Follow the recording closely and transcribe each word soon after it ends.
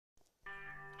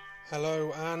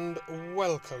Hello and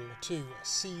welcome to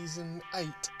Season 8,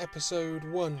 Episode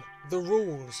 1, The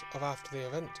Rules of After the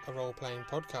Event, a role-playing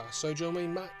podcast. So join me,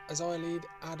 Matt, as I lead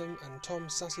Adam and Tom,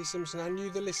 Sassy Simpson and you,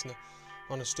 the listener,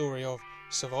 on a story of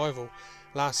survival.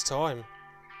 Last time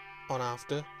on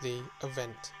After the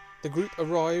Event, the group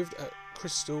arrived at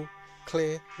Crystal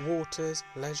Clear Waters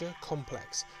Leisure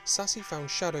Complex. Sassy found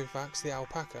Shadowfax the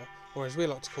alpaca, or as we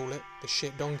like to call it, the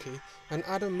shit donkey, and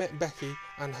Adam met Becky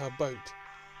and her boat.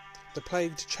 The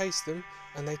plague chased them,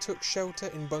 and they took shelter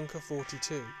in Bunker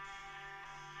 42.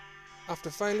 After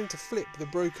failing to flip the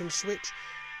broken switch,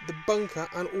 the bunker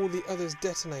and all the others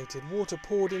detonated. Water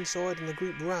poured inside and the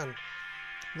group ran.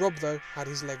 Rob, though, had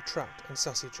his leg trapped, and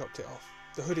Sassy chopped it off.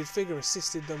 The hooded figure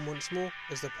assisted them once more,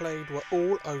 as the plague were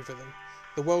all over them.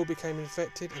 The world became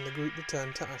infected, and the group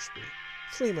returned to Ashby.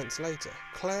 3 months later,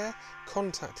 Claire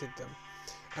contacted them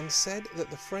and said that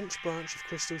the French branch of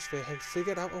Crystal Sphere had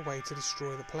figured out a way to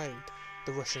destroy the plague.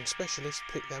 The Russian specialist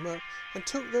picked them up and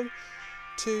took them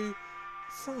to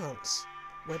France,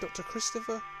 where Dr.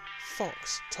 Christopher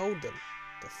Fox told them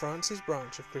that France's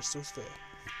branch of Crystal Sphere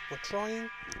were trying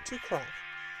to crack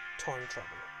time travel.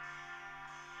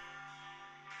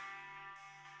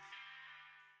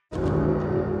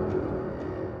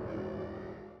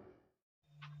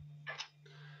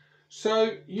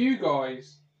 So, you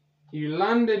guys, you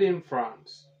landed in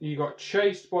France, you got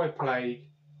chased by plague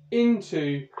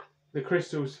into the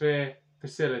Crystal Sphere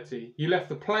facility. You left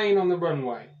the plane on the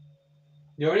runway.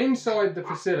 You're inside the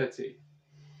facility.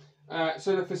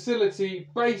 So the facility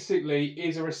basically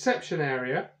is a reception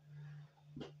area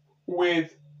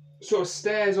with sort of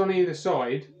stairs on either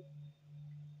side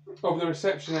of the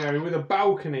reception area with a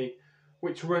balcony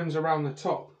which runs around the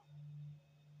top.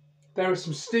 There are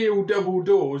some steel double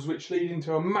doors which lead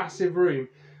into a massive room.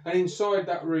 And inside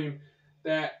that room,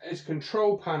 there is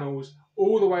control panels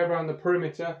all the way around the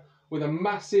perimeter with a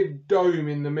massive dome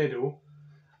in the middle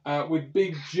with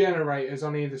big generators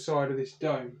on either side of this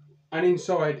dome. And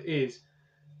inside is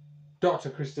Dr.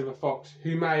 Christopher Fox,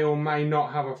 who may or may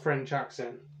not have a French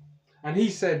accent. And he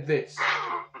said this.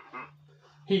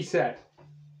 He said,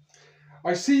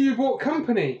 "I see you bought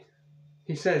company,"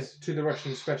 he says to the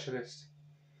Russian specialist.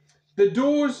 "The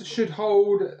doors should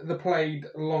hold the plague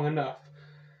long enough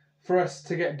for us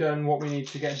to get done what we need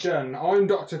to get done. I'm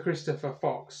Dr. Christopher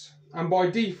Fox, and by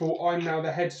default I'm now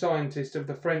the head scientist of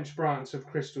the French branch of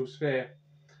Crystal Sphere.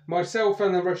 Myself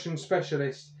and the Russian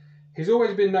specialist, he's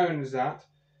always been known as that.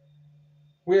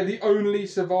 We are the only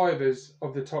survivors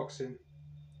of the toxin.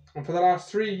 And for the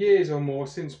last 3 years or more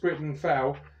since Britain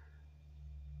fell,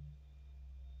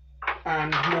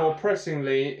 and more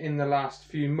pressingly in the last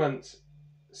few months,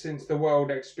 since the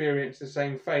world experienced the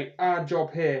same fate, our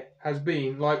job here has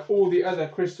been, like all the other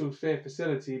Crystal Sphere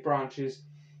facility branches,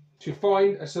 to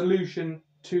find a solution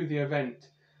to the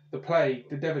event, the plague,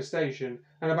 the devastation.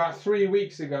 And about 3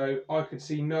 weeks ago, I could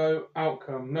see no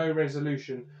outcome, no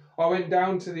resolution. I went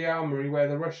down to the armory where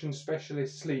the Russian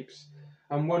specialist sleeps,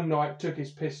 and one night took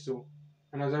his pistol.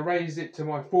 And as I raised it to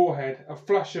my forehead, a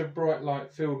flash of bright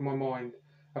light filled my mind,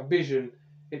 a vision.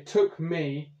 It took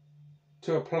me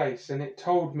to a place, and it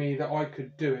told me that I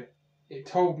could do it. It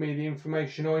told me the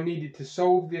information I needed to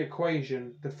solve the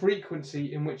equation, the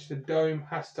frequency in which the dome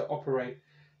has to operate.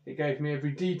 It gave me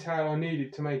every detail I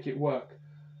needed to make it work,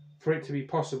 for it to be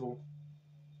possible.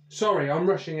 Sorry, I'm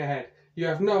rushing ahead. You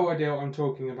have no idea what I'm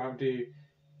talking about, do you?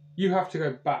 You have to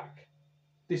go back.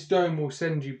 This dome will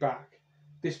send you back.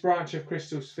 This branch of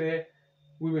Crystal Sphere,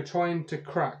 we were trying to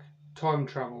crack time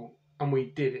travel, and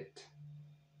we did it."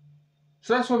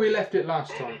 So that's where we left it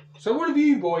last time. So what have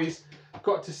you boys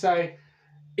got to say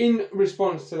in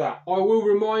response to that? I will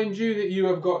remind you that you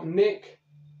have got Nick,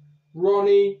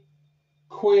 Ronnie,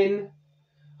 Quinn,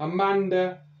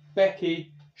 Amanda,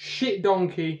 Becky, Shit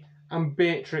Donkey, and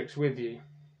Beatrix with you.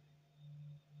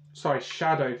 Sorry,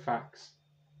 Shadowfax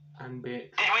and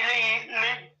Beatrix. Did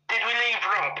we leave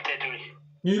Rob, did we?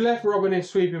 You left Rob and his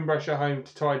sweeping brush at home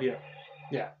to tidy up.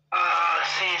 Yeah.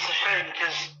 See, it's a shame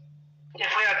because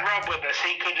if we had Rob with us,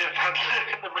 he could have had a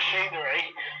look at the machinery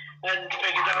and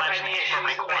figured out any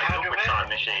issues that they had with time it.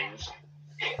 machines.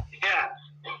 Yeah.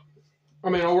 I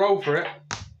mean, I'll roll for it.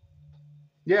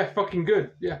 Yeah, fucking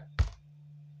good. Yeah.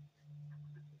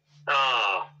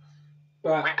 Oh,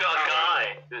 But we've got a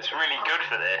guy that's really good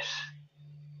for this.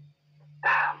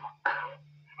 Damn.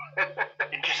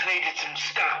 It just needed some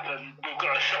stuff, and we've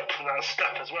got a shop for that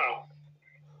stuff as well.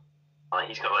 Oh,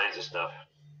 he's got loads of stuff.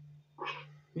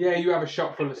 yeah, you have a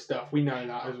shop full of stuff. We know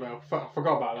that as well.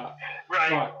 Forgot about that.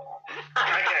 Right. Okay,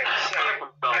 so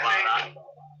I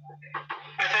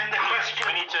think the question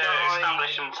We need to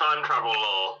establish some time travel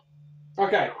law.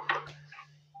 Okay.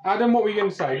 Adam, what were you going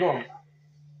to say? Go on.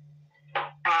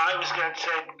 I was going to say,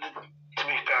 to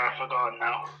be fair, I've forgotten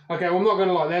now. Okay, well, I'm not going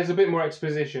to lie. There's a bit more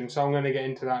exposition, so I'm going to get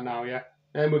into that now, yeah?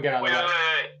 And we'll get out of the way.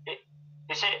 Wait.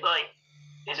 Is it like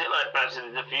Back to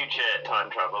the Future time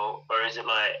travel, or is it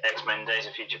like X-Men Days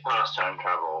of Future Past time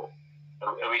travel?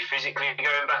 Are we physically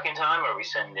going back in time, or are we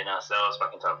sending ourselves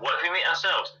back in time? What if we meet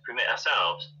ourselves? If we meet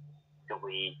ourselves, do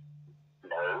we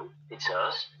know it's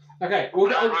us? Okay, I've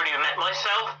already met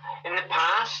myself in the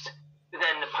past, but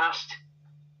then the past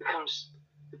becomes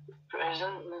the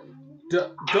present. You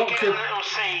get a little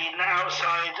scene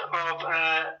outside of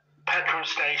a petrol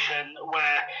station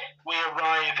where we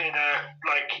arrive in a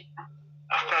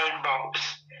phone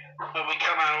box, and we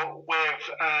come out with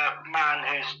a man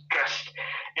who's dressed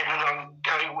in a long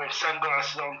coat with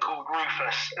sunglasses on called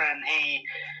Rufus, and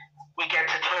we get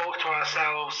to talk to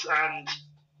ourselves. And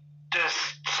does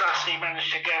Sassy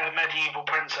manage to get a medieval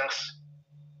princess?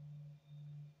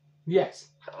 Yes.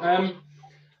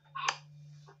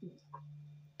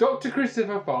 Dr.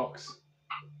 Christopher Fox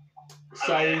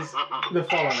says the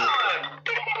following.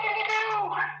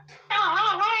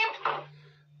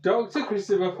 Dr.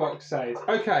 Christopher Fox says,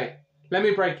 okay, let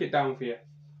me break it down for you.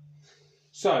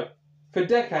 So, for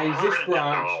decades, this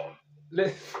branch...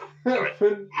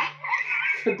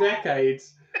 for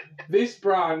decades, this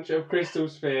branch of Crystal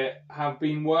Sphere have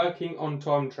been working on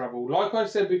time travel. Like I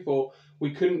said before,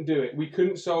 we couldn't do it. We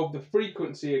couldn't solve the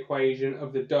frequency equation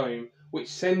of the dome, which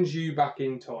sends you back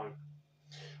in time.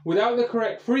 Without the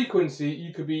correct frequency,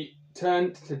 you could be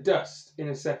turned to dust in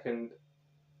a second.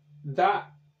 That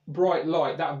bright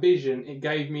light, that vision, it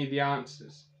gave me the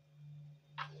answers.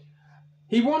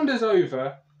 He wanders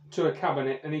over to a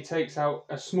cabinet and he takes out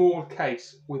a small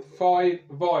case with 5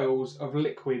 vials of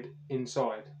liquid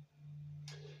inside.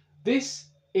 This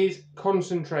is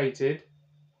concentrated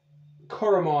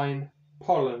coromine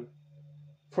pollen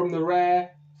from the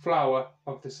rare flower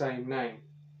of the same name.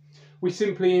 We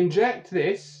simply inject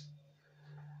this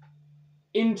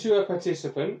into a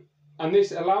participant, and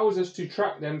this allows us to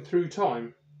track them through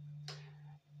time.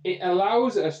 It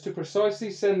allows us to precisely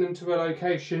send them to a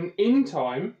location in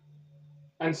time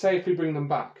and safely bring them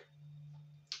back.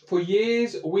 For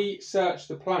years we searched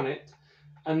the planet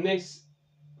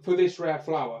for this rare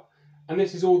flower, and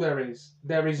this is all there is.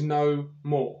 There is no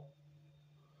more.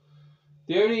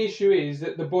 The only issue is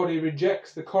that the body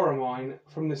rejects the coromine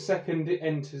from the second it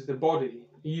enters the body.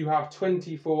 You have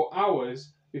 24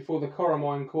 hours before the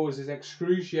coromine causes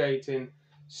excruciating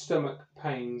stomach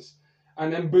pains,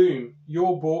 and then boom,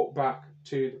 you're brought back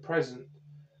to the present.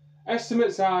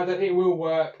 Estimates are that it will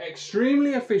work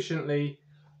extremely efficiently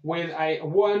with a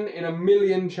 1 in a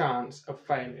million chance of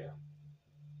failure.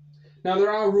 Now,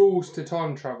 there are rules to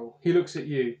time travel. He looks at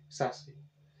you, Sassy.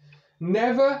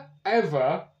 Never,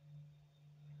 ever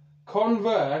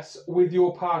converse with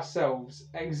your past selves.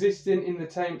 Existing in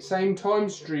the same time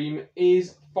stream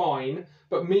is fine,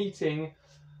 but a meeting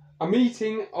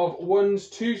of one's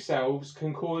 2 selves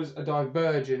can cause a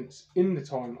divergence in the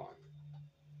timeline.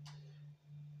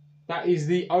 That is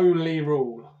the only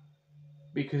rule,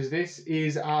 because this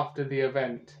is after the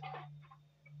event.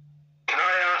 Can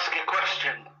I ask a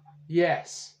question?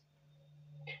 Yes.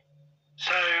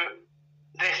 So,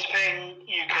 this thing,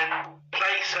 you can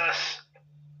place us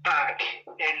back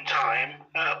in time,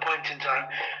 at a point in time.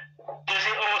 Does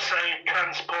it also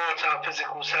transport our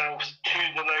physical selves to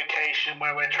the location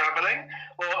where we're travelling?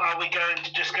 Or are we going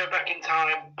to just go back in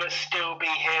time but still be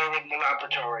here in the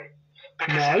laboratory?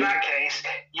 Because No. in that case,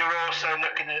 you're also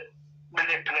looking at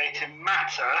manipulating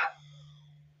matter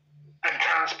and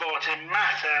transporting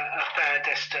matter a fair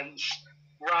distance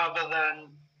rather than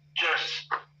just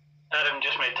Adam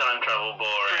just made time travel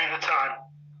boring. through the time.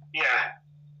 Yeah.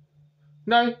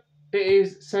 No, it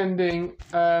is sending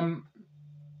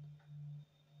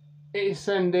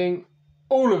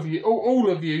all of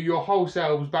you, your whole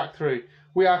selves back through.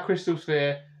 We are Crystal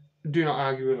Sphere. Do not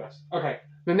argue with us. Okay,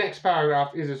 the next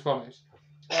paragraph is as follows.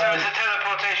 So it's a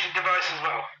teleportation device as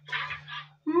well.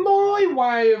 My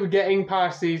way of getting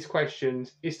past these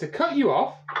questions is to cut you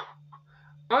off,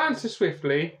 answer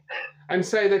swiftly, and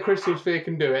say that Crystal Sphere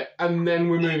can do it, and then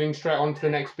we're moving straight on to the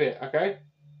next bit, okay?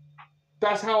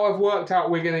 That's how I've worked out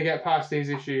we're going to get past these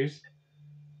issues.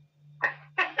 So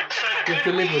Just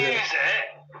could to we live with use it. it?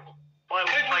 Why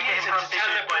Could we use it to by not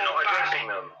teleport addressing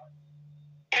back? them?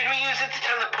 Could we use it to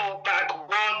teleport back 1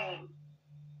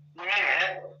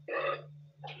 minute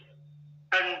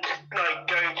and go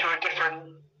to a different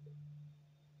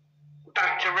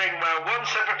back to Ring where once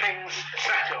everything's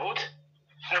settled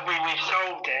and we've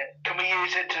solved it, can we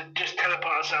use it to just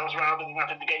teleport ourselves rather than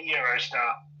having to get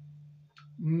Eurostar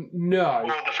No.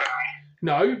 or the ferry?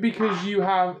 No, because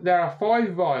there are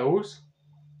 5 vials,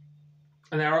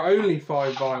 and there are only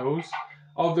 5 vials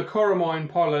of the Coromine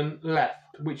pollen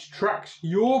left, which tracks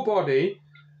your body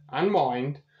and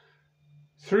mind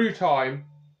through time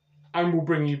and will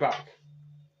bring you back.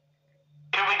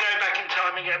 Can we go back in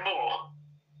time and get more?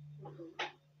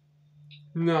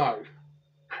 No.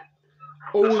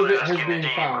 All of it has been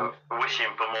found.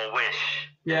 Wishing for more wish.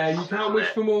 Yeah, you can't wish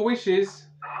for more wishes.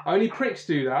 Only pricks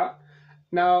do that.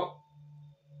 Now...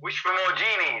 Wish for more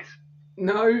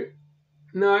genies.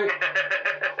 No.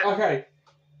 Okay.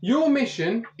 Your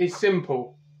mission is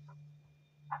simple.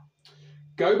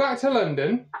 Go back to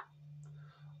London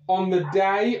on the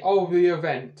day of the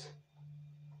event.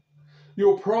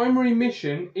 Your primary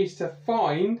mission is to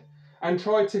find and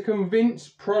try to convince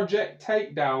Project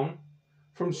Takedown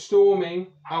from storming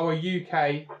our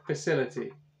UK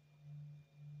facility.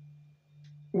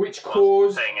 Which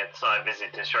caused... Saying a side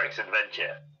visit to Shrek's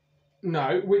Adventure.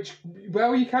 No,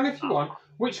 well, you can if you want.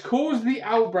 Which caused the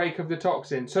outbreak of the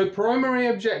toxin. So primary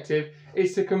objective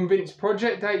is to convince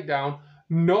Project Takedown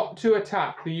not to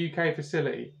attack the UK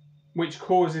facility, which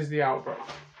causes the outbreak.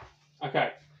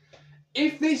 Okay.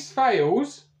 If this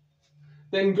fails,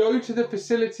 then go to the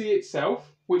facility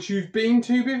itself, which you've been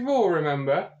to before,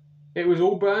 remember? It was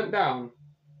all burnt down.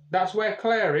 That's where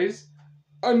Claire is,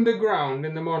 underground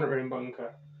in the monitoring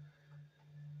bunker.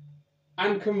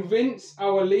 And convince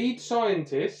our lead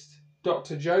scientist,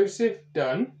 Dr. Joseph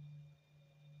Dunn,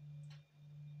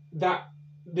 that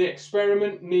the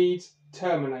experiment needs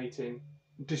terminating.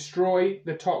 Destroy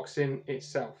the toxin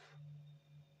itself.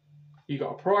 You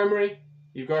got a primary,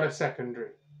 you've got a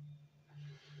secondary.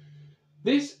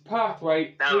 This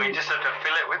pathway... Now we just have to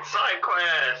fill it with side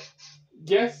quests.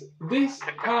 Yes, this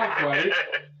pathway...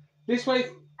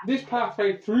 This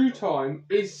pathway through time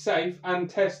is safe and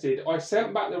tested. I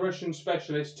sent back the Russian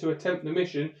specialist to attempt the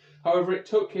mission. However, it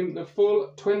took him the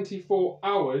full 24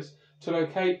 hours to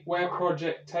locate where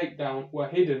Project Takedown were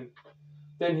hidden.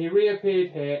 Then he reappeared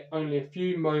here only a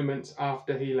few moments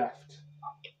after he left.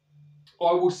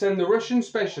 I will send the Russian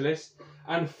specialist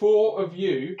and 4 of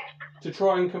you to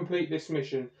try and complete this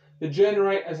mission. The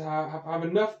generators have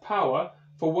enough power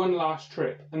for one last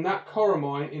trip, and that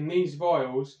Coromine in these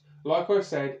vials, like I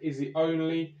said, is the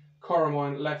only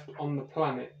Coromine left on the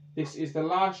planet. This is the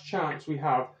last chance we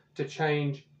have to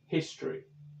change history.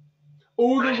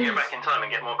 Go back in time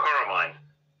and get more Coromine.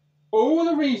 All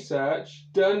the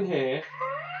research done here,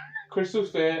 Crystal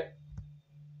Sphere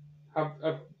have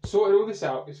sorted all this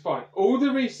out, it's fine. All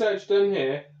the research done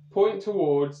here point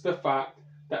towards the fact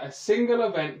that a single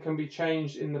event can be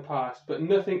changed in the past, but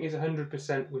nothing is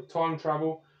 100% with time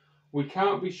travel. We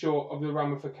can't be sure of the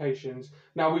ramifications.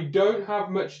 Now, we don't have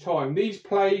much time. These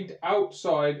plagued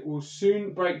outside will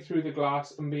soon break through the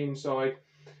glass and be inside.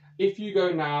 If you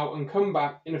go now and come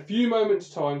back in a few moments'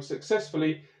 time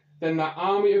successfully, then that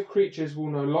army of creatures will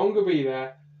no longer be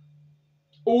there.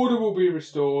 Order will be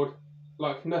restored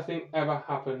like nothing ever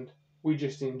happened. We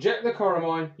just inject the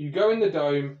Coromine, you go in the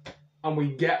dome, and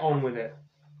we get on with it.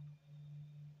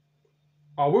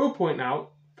 I will point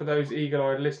out, for those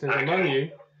eagle-eyed listeners among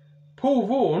you, Paul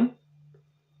Vaughan,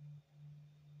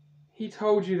 he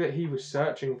told you that he was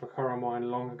searching for Coromine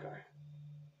long ago.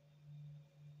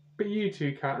 But you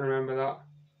two can't remember that.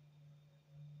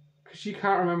 Because you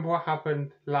can't remember what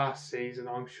happened last season,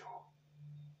 I'm sure.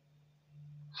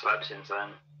 Slept since then.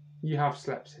 You have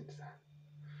slept since then.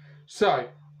 So.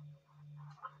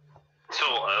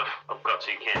 Sort of. I've got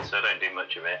 2 kids, so I don't do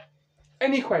much of it.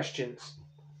 Any questions?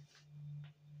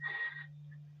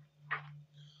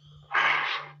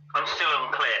 I'm still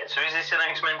unclear. So is this an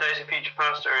X-Men Days of Future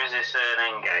Past or is this an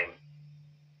Endgame?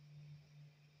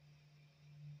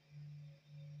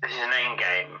 This is an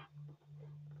Endgame.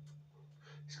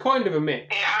 It's kind of a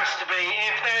mix. It has to be.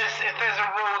 If there's a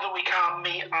rule that we can't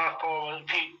meet our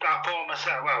former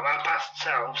self, well, our past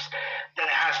selves, then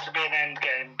it has to be an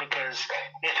Endgame, because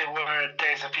if it were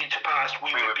Days of Future Past,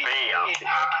 we would be our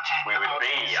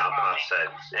past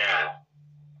selves. Yeah.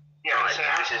 Yeah. Right. So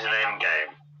this is an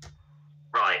Endgame.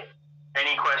 Right.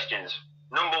 Any questions?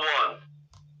 Number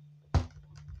 1.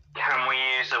 Can we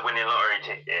use a winning lottery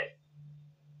ticket?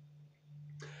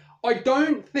 I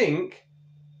don't think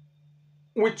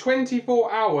with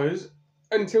 24 hours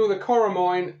until the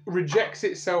Coromine rejects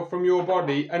itself from your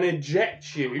body and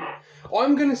ejects you,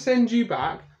 I'm going to send you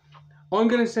back.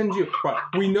 Right,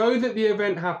 we know that the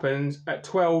event happens at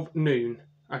 12 noon.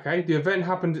 Okay, the event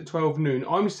happens at 12 noon.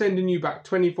 I'm sending you back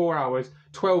 24 hours,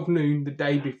 12 noon the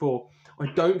day before. I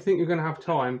don't think you're going to have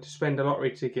time to spend a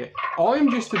lottery ticket.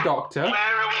 I'm just a doctor. Where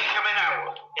are we coming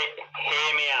out?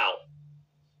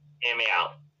 Hear me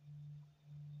out.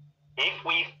 If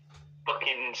we fuck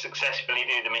fucking successfully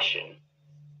do the mission,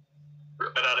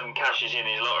 and Adam cashes in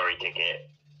his lottery ticket,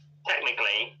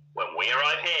 technically, when we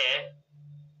arrive here,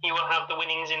 he will have the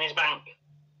winnings in his bank.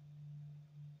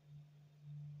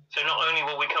 So not only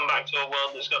will we come back to a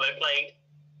world that's got no plague,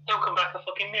 he'll come back a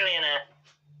fucking millionaire.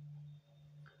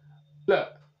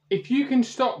 Look, if you can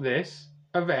stop this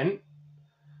event,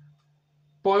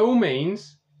 by all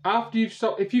means, after you've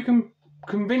stopped, if you can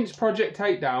convince Project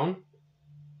Takedown,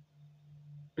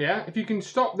 yeah, if you can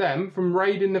stop them from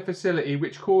raiding the facility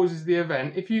which causes the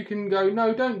event, if you can go,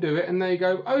 no, don't do it, and they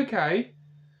go, okay,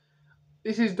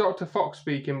 this is Dr. Fox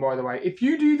speaking, by the way. If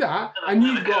you do that, and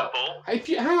you've got, if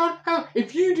you hang on,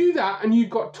 if you do that, and you've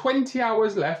got 20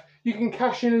 hours left, you can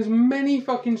cash in as many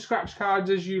fucking scratch cards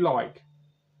as you like.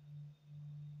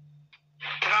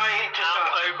 Can I just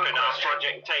open our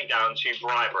Project Takedown to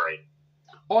bribery?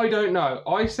 I don't know.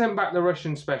 I sent back the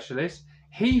Russian specialist.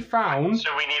 He found.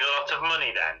 So we need a lot of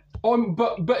money then.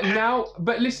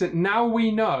 But listen. Now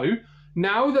we know.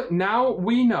 Now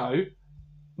we know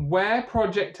where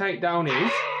Project Takedown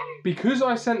is because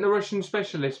I sent the Russian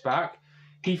specialist back.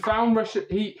 He found Russia.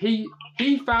 He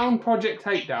found Project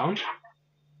Takedown,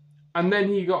 and then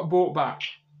he got brought back.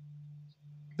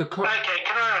 Okay, can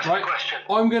I ask a question?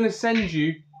 I'm going to send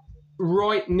you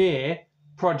right near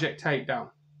Project Takedown.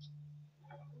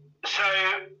 So,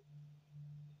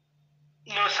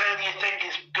 you're saying you think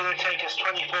it's going to take us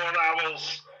 24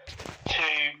 hours to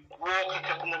walk a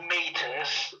couple of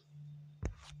meters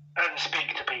and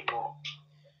speak to people?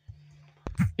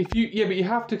 But you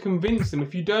have to convince them.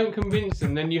 If you don't convince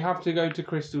them, then you have to go to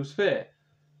Crystal Sphere.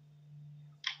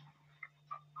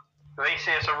 They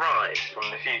see us arrive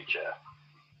from the future.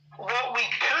 What we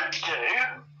could do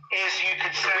is you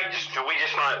could send two of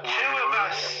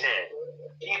us.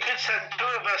 You could send two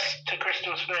of us to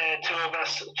Crystal Sphere, two of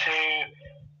us to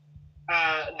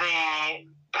the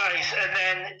place, and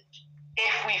then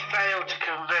if we fail to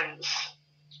convince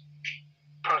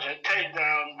Project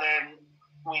Takedown, then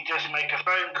we just make a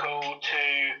phone call to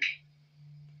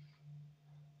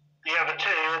the other two,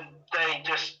 and they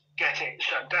just get it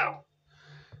shut down.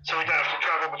 So we don't have to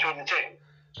travel between the two.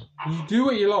 You do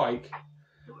what you like.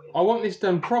 I want this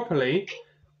done properly.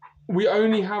 We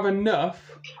only have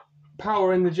enough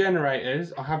power in the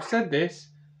generators. I have said this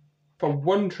for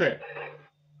one trip.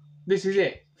 This is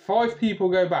it. 5 people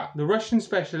go back. The Russian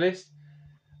specialist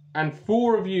and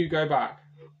 4 of you go back.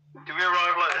 Do we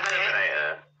arrive like the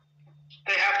Terminator?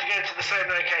 They have to go to the same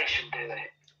location, do they?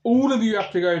 All of you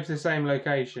have to go to the same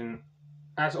location.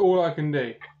 That's all I can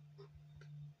do.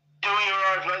 Do we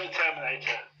arrive like the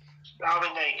Terminator? Are we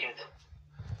naked?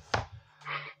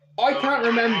 I can't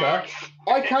remember.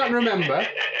 On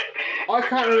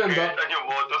your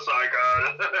motorcycle.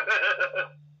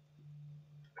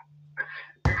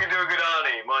 You can do a good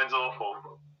Arnie. Mine's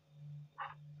awful.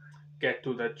 Get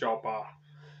to the chopper.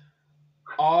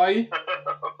 I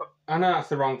know that's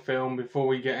the wrong film before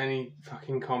we get any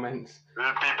fucking comments.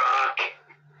 We'll be back.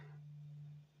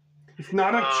 It's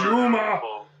not a tumor.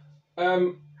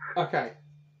 Okay.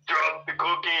 Drop the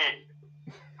cookie.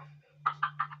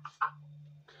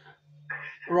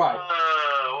 Right.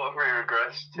 What have we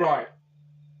regressed to? Right.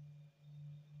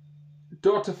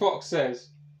 Dr. Fox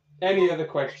says, any other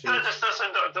questions? That just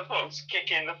doesn't Dr. Fox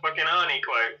kicking the fucking Arnie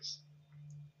quotes.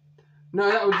 No,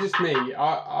 that was just me.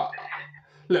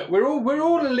 Look, we're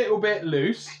all a little bit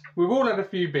loose. We've all had a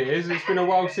few beers. It's been a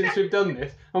while since we've done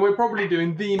this, and we're probably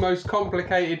doing the most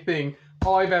complicated thing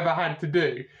I've ever had to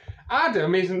do.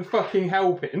 Adam isn't fucking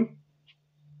helping.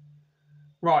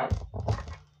 Right.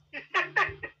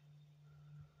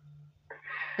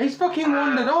 He's fucking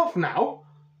wandered off now.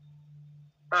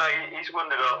 He's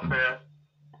wandered off, yeah.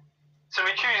 So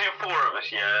we're choosing 4 of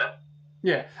us, yeah?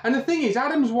 Yeah, and the thing is,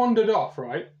 Adam's wandered off,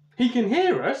 right? He can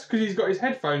hear us because he's got his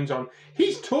headphones on.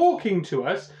 He's talking to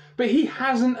us, but he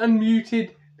hasn't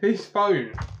unmuted his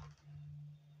phone.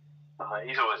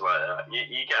 He's always like that.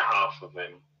 You get half of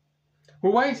him.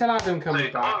 We'll wait till Adam comes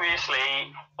So back.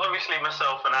 obviously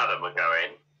myself and Adam are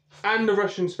going. And the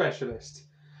Russian specialist.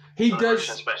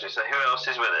 Russian specialist. So who else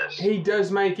is with us? He does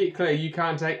make it clear you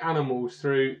can't take animals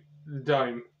through the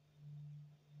dome.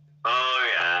 Oh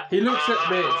yeah. He looks at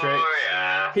Beatrix. Oh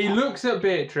yeah. He looks at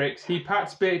Beatrix. He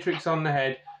pats Beatrix on the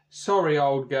head. Sorry,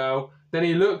 old girl. Then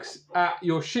he looks at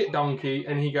your shit donkey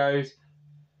and he goes,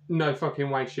 no fucking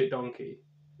way, shit donkey.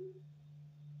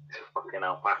 It's a fucking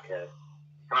alpaca.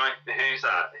 Who's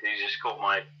that? Who's just called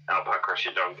my alpaca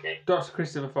shit donkey? Dr.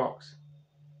 Christopher Fox.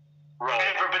 Roll.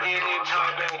 Everybody in the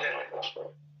entire building.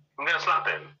 I'm going to slap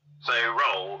him. So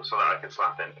roll so that I can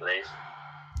slap him, please.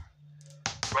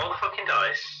 Roll the fucking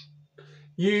dice.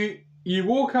 You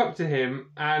walk up to him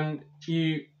and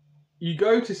you you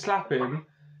go to slap him,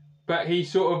 but he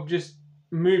sort of just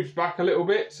moves back a little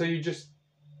bit, so you just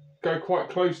go quite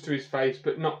close to his face,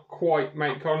 but not quite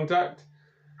make contact,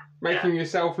 making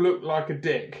yourself look like a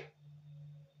dick.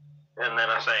 And then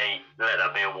I say, let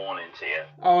that be a warning to you.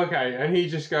 Oh, okay. And he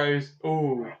just goes,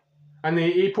 ooh. And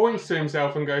he points to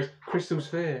himself and goes, Crystal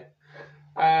Sphere.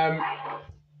 Who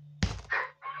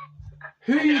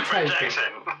are you taking?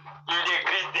 Jackson, you do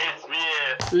Crystal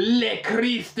Sphere. Le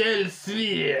Crystal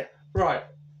Sphere. Right.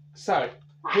 So,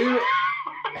 who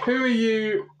are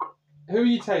you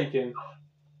taking?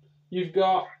 You've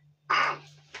got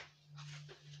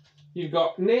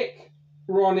Nick,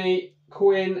 Ronnie,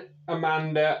 Quinn,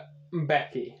 Amanda, and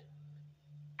Becky.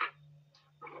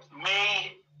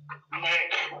 Me,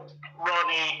 Nick,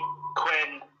 Ronnie,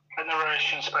 Quinn, and the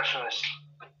Russian specialist.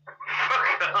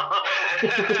 Fuck off. So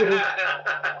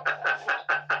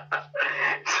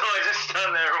I just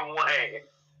stand there and wait.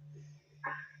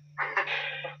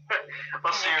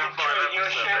 I'll see you in 5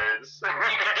 episodes. You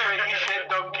can do it, you shit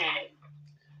donkey.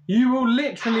 You will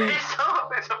literally. It's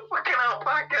a fucking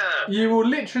alpaca. You will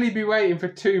literally be waiting for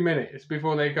 2 minutes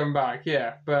before they come back.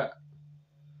 Yeah, but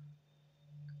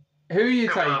who are you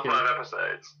Come on, taking? 5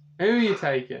 episodes. Who are you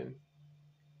taking?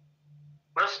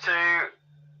 Us two.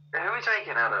 Who are we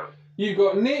taking, Adam? You've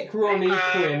got Nick, Ronnie,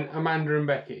 Quinn, Amanda, and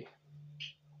Becky.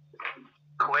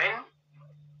 Quinn?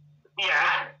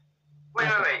 Yeah. Wait.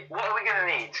 What are we going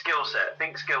to need? Skill set.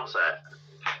 Think skill set.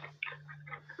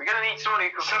 We're going to need somebody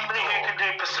who can Somebody who can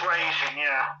do persuasion,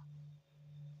 yeah.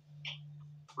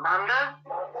 Amanda?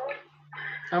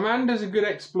 Amanda's a good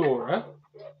explorer.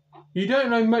 You don't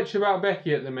know much about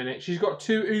Becky at the minute. She's got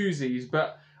 2 Uzis,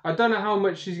 but I don't know how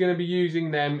much she's going to be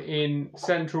using them in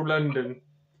central London,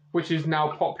 which is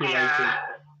now populated. Yeah.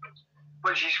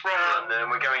 Well, she's from London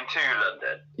and we're going to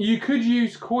London. You could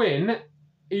use Quinn.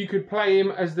 You could play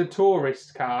him as the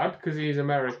tourist card, because he's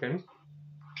American.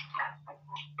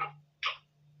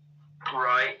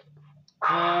 Right.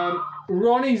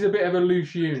 Ronnie's a bit of a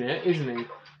loose unit, isn't he?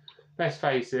 Let's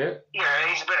face it. Yeah,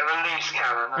 he's a bit of a loose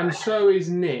cannon. And so is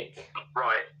Nick.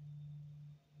 Right.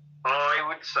 I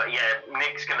would say, yeah,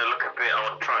 Nick's going to look a bit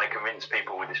odd trying to convince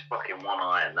people with his fucking one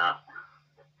eye and that.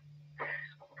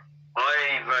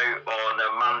 I vote on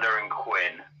Amanda and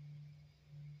Quinn.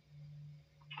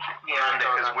 Yeah, Amanda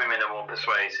because women are more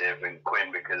persuasive, and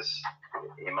Quinn because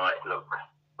he might look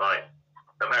like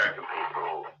American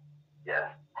people. Yeah,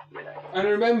 you know. And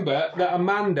remember that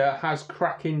Amanda has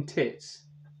cracking tits.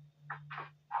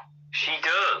 She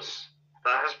does.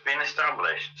 That has been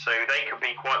established, so they can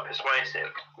be quite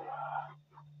persuasive.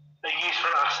 A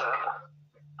useful asset.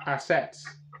 Assets.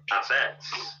 Assets,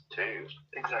 too.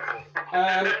 Exactly.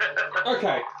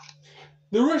 Okay.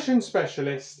 The Russian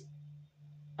specialist,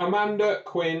 Amanda,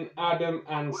 Quinn, Adam,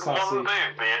 and Would Sassy. one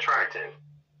boob be attractive?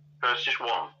 So it's just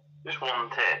one. Just one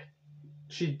tit.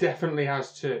 She definitely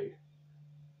has 2.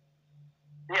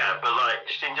 Yeah, but like,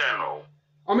 just in general.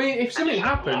 I mean, if something just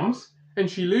have happens and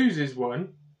she loses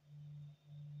one,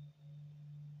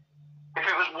 If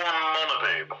it was one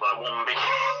monoboob, like one big...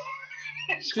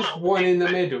 just one in the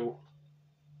middle.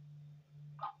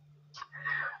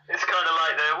 It's kind of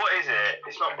like the... What is it?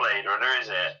 It's not Blade Runner, is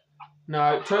it?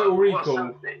 No, Total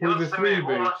Recall with the 3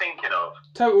 What am I boobs. thinking of?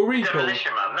 Total Recall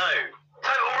Demolition Man, no.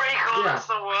 Total Recall, Yeah. that's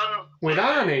the one. with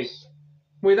Arnie.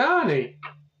 With Arnie.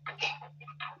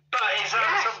 But is that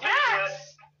Yes, something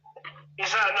yes. that...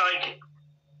 Is that like...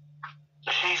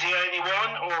 She's the only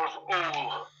one, or of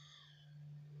all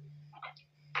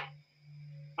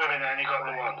women only got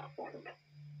the one?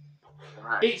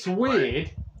 Right. It's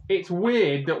weird. It's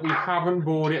weird that we haven't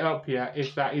brought it up yet,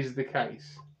 if that is the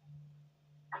case.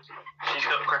 She's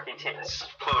got cracking tits,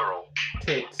 plural.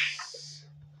 Tits.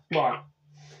 Right.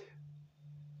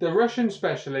 The Russian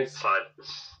specialist.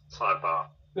 Sidebar.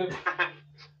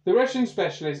 The Russian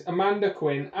specialist, Amanda,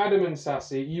 Quinn, Adam, and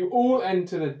Sassy, you all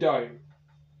enter the dome.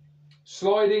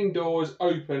 Sliding doors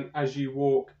open as you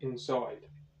walk inside.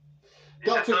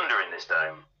 Is there thunder in this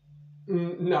dome?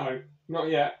 No, not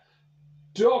yet.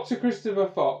 Dr. Christopher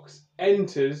Fox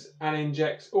enters and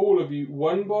injects all of you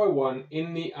one by one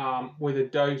in the arm with a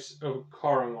dose of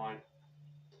Coramine.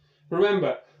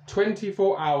 Remember,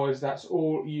 24 hours, that's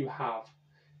all you have.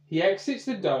 He exits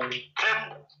the dome.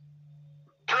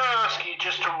 Can I ask you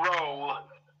just to roll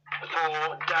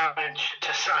for damage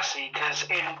to Sassy? Because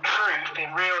in truth,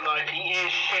 in real life, he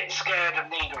is shit scared of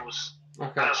needles.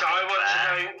 Okay. So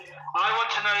I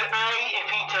want to know A, if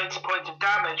he takes a point of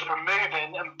damage from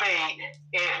moving, and B,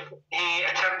 if he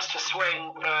attempts to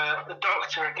swing the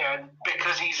doctor again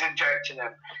because he's injecting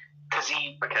him. Because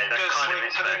he does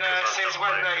swing to the nurses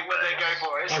when they go,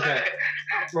 boys. Okay.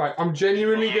 Right, I'm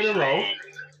genuinely going to roll.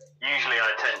 Usually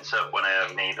I tense up when I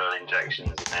have needle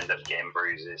injections and end up getting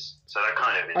bruises. So that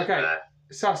kind of is Okay. fair.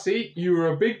 Sassy, you were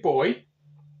a big boy.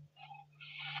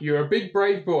 You're a big,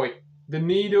 brave boy. The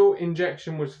needle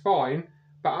injection was fine,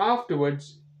 but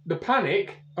afterwards, the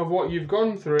panic of what you've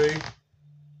gone through...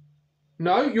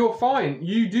 No, you're fine.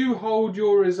 You do hold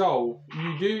your resolve.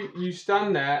 You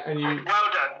stand there and Well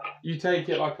done. you take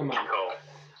it like a man. Cool.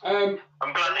 Um,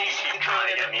 I'm glad that you're trying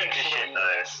to get me into shit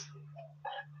though.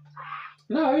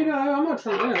 no, I'm not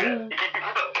trying to...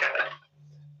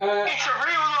 It's a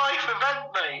real life event,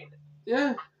 mate.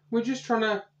 Yeah, we're just trying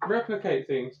to replicate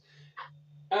things.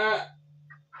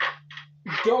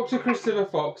 Dr. Christopher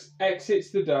Fox exits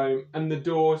the dome and the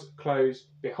doors close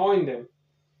behind him.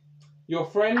 Your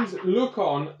friends look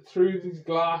on through these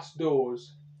glass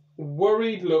doors.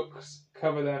 Worried looks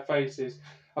cover their faces.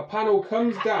 A panel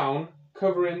comes down,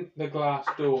 covering the glass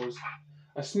doors.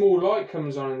 A small light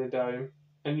comes on in the dome,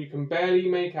 and you can barely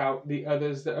make out the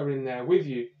others that are in there with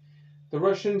you. The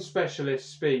Russian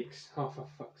specialist speaks. Oh, for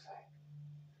fuck's sake.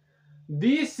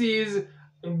 This is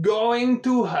going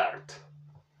to hurt.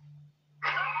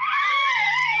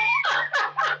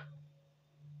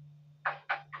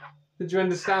 Did you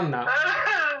understand that?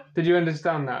 Did you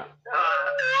understand that?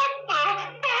 What the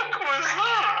fuck was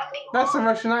that? That's a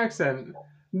Russian accent.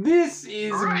 This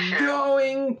is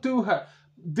going to hurt.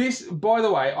 This, by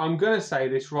the way, I'm going to say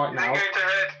this right now. Is it going to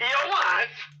hurt your wife?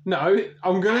 No,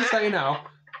 I'm going to say now.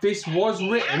 This was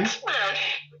written.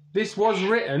 This was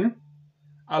written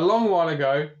a long while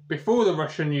ago, before the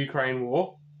Russian-Ukraine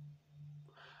war.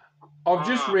 I've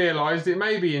just realised it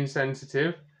may be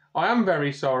insensitive. I am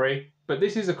very sorry, but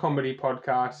this is a comedy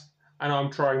podcast, and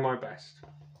I'm trying my best.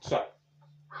 So,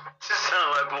 Just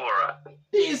sound like Borat.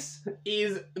 this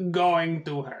is going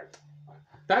to hurt.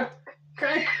 That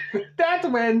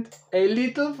went a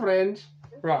little French.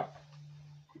 Right.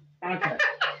 Okay.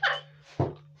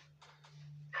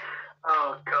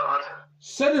 Oh God.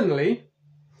 Suddenly,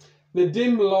 the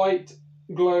dim light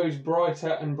glows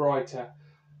brighter and brighter.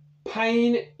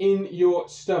 Pain in your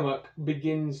stomach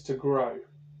begins to grow.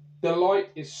 The light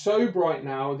is so bright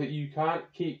now that you can't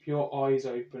keep your eyes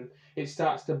open. It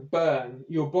starts to burn.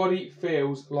 Your body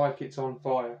feels like it's on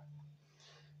fire.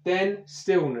 Then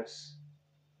stillness,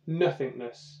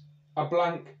 nothingness, a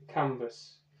blank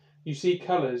canvas. You see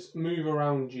colours move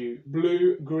around you,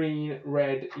 blue, green,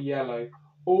 red, yellow,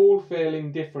 all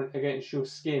feeling different against your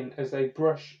skin as they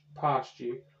brush past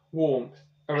you. Warmth,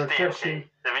 a It's refreshing... DMT.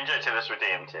 They've injected us with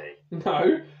DMT.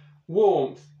 No,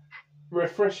 warmth,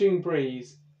 refreshing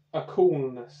breeze, a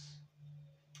coolness.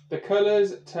 The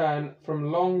colours turn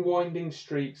from long winding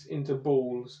streaks into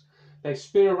balls. They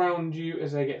spin around you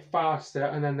as they get faster,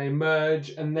 and then they merge,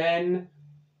 and then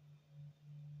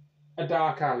a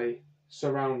dark alley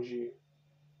surrounds you.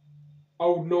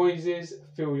 Old noises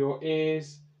fill your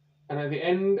ears, and at the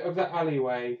end of the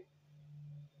alleyway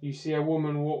you see a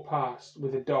woman walk past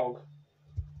with a dog,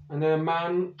 and then a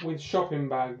man with shopping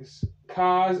bags.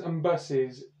 Cars and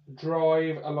buses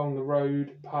drive along the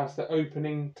road past the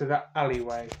opening to the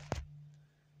alleyway.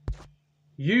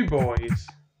 You boys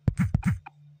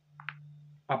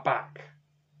are back.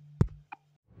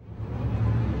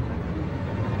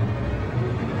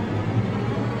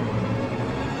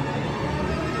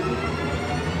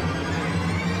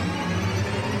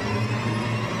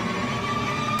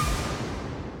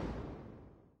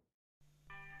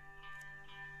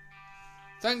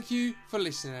 Thank you for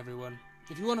listening, everyone.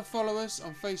 If you want to follow us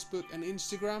on Facebook and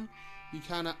Instagram, you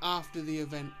can at After the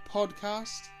Event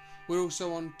Podcast. We're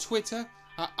also on Twitter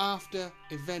at After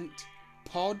Event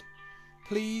Pod.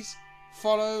 Please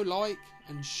follow, like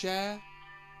and share.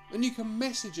 And you can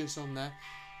message us on there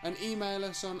and email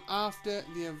us on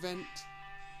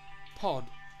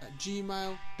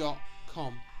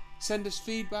aftertheeventpod@gmail.com. Send us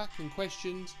feedback and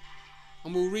questions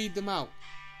and we'll read them out.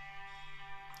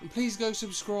 And please go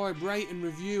subscribe, rate and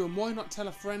review, and why not tell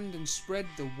a friend and spread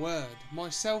the word.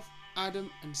 Myself, Adam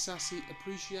and Sassy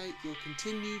appreciate your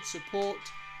continued support,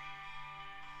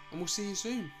 and we'll see you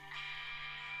soon.